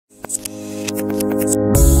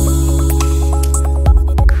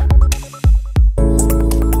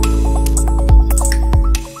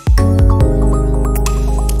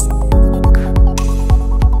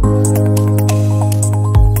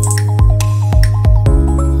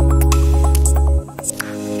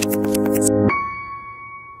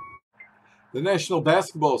The National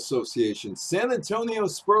Basketball Association San Antonio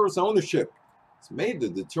Spurs ownership has made the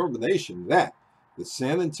determination that the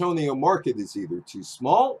San Antonio market is either too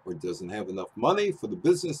small or doesn't have enough money for the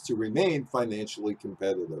business to remain financially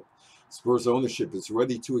competitive. Spurs ownership is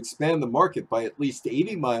ready to expand the market by at least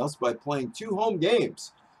 80 miles by playing 2 home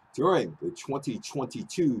games during the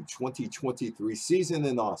 2022-2023 season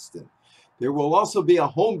in Austin. There will also be a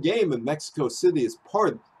home game in Mexico City as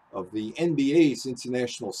part of the NBA's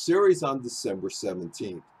International Series on December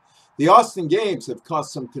 17th. The Austin games have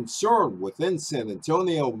caused some concern within San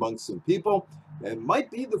Antonio among some people and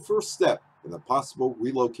might be the first step in a possible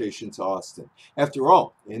relocation to Austin. After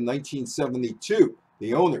all, in 1972,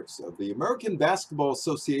 the owners of the American Basketball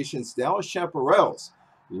Association's Dallas Chaparrals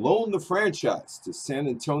loaned the franchise to San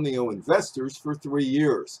Antonio investors for 3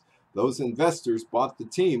 years. Those investors bought the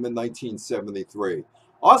team in 1973.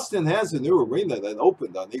 Austin has a new arena that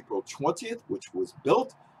opened on April 20th, which was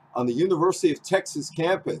built on the University of Texas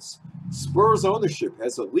campus. Spurs ownership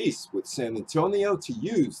has a lease with San Antonio to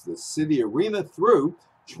use the city arena through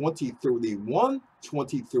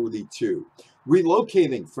 2031-2032.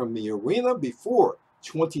 Relocating from the arena before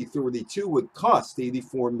 2032 would cost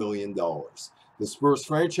 $84 million. The Spurs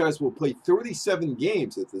franchise will play 37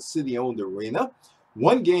 games at the city-owned arena,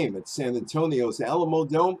 1 game at San Antonio's Alamo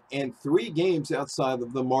Dome, and 3 games outside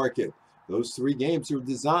of the market. Those 3 games are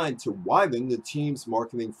designed to widen the team's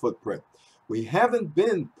marketing footprint. We haven't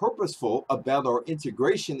been purposeful about our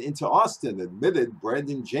integration into Austin, admitted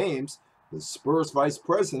Brandon James, the Spurs vice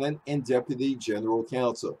president and deputy general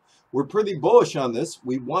counsel. We're pretty bullish on this.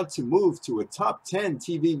 We want to move to a top 10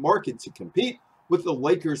 TV market to compete with the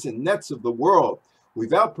Lakers and Nets of the world.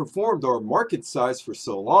 We've outperformed our market size for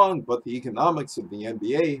so long, but the economics of the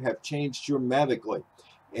NBA have changed dramatically,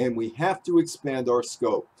 and we have to expand our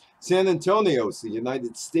scope. San Antonio is the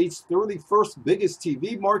United States' 31st biggest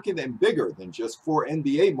TV market and bigger than just 4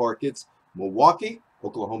 NBA markets: Milwaukee,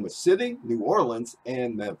 Oklahoma City, New Orleans,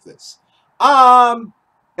 and Memphis. I'm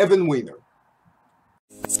Evan Weiner.